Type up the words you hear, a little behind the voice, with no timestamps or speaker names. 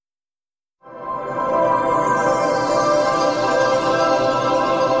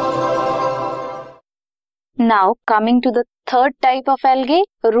Now coming to the third type of algae,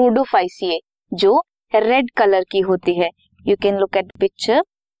 रोडोफाइसिए, जो red colour की होती है. You can look at picture.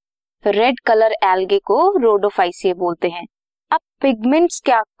 Red colour algae को रोडोफाइसिए बोलते हैं. अब पिगमेंट्स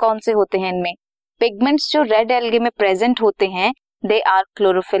क्या कौन से होते हैं इनमें? पिगमेंट्स जो रेड एल्गे में प्रेजेंट होते हैं, they are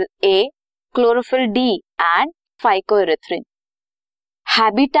chlorophyll A, chlorophyll D and phycoerythrin.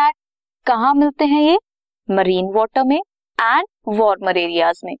 Habitat कहाँ मिलते हैं ये? मरीन वाटर में एंड वार्मर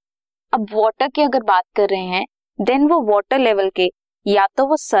एरियाज में. अब वाटर की अगर बात कर रहे हैं, देन वो वाटर लेवल के या तो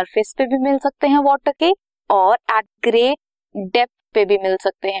वो सरफेस पे भी मिल सकते हैं वाटर के, और एट ग्रेट डेप्थ पे भी मिल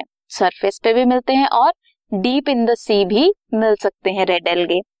सकते हैं. सरफेस पे भी मिलते हैं और डीप इन द सी भी मिल सकते हैं रेड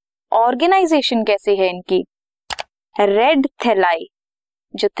एल्गे. ऑर्गेनाइजेशन कैसी है इनकी? रेड थैलाई,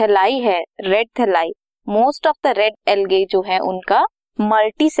 जो थैलाई है red thalli, most of the red algae जो है उनका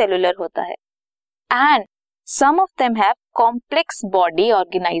मल्टी सेलुलर होता है. And some of them have complex body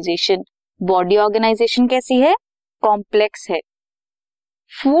organisation. Body organisation कैसी है? कॉम्प्लेक्स है.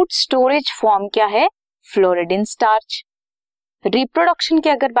 फूड स्टोरेज फॉर्म क्या है? फ्लोरिडिन स्टार्च. रिप्रोडक्शन की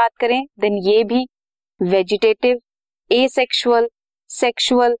अगर बात करें, देन ये भी वेजिटेटिव, एसेक्सुअल,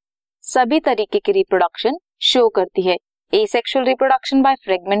 सेक्सुअल, सभी तरीके की रिप्रोडक्शन शो करती है. Asexual reproduction by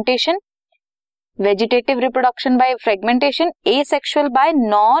fragmentation, vegetative reproduction by fragmentation, asexual bye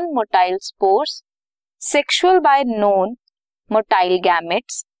non motile spores, sexual bye non motile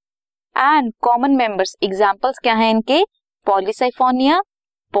gametes. And common members examples क्या हैं इनके? Polysiphonia,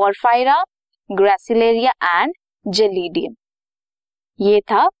 porphyra, gracilaria and gelidium. ये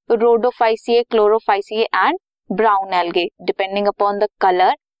था रोडोफाइसिए, क्लोरोफाइसिए and brown algae. Depending upon the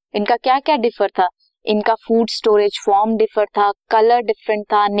colour इनका क्या क्या differ था? इनका फूड स्टोरेज फॉर्म डिफर था, कलर डिफरेंट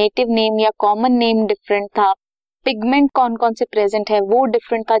था, नेटिव नेम या कॉमन नेम डिफरेंट था, पिगमेंट कौन कौन से प्रेजेंट है वो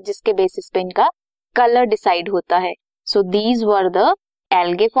डिफरेंट था, जिसके बेसिस पे इनका कलर डिसाइड होता है. So these were the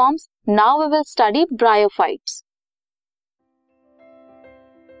algae forms. Now we will study bryophytes.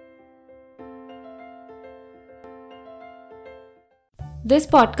 This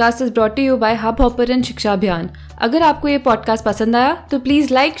podcast is brought to you bye hub hopper and शिक्षा अभियान. अगर आपको ये पॉडकास्ट पसंद आया तो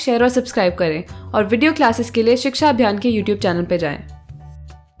प्लीज़ लाइक, शेयर और सब्सक्राइब करें और वीडियो क्लासेस के लिए शिक्षा अभियान के यूट्यूब चैनल पर जाएं.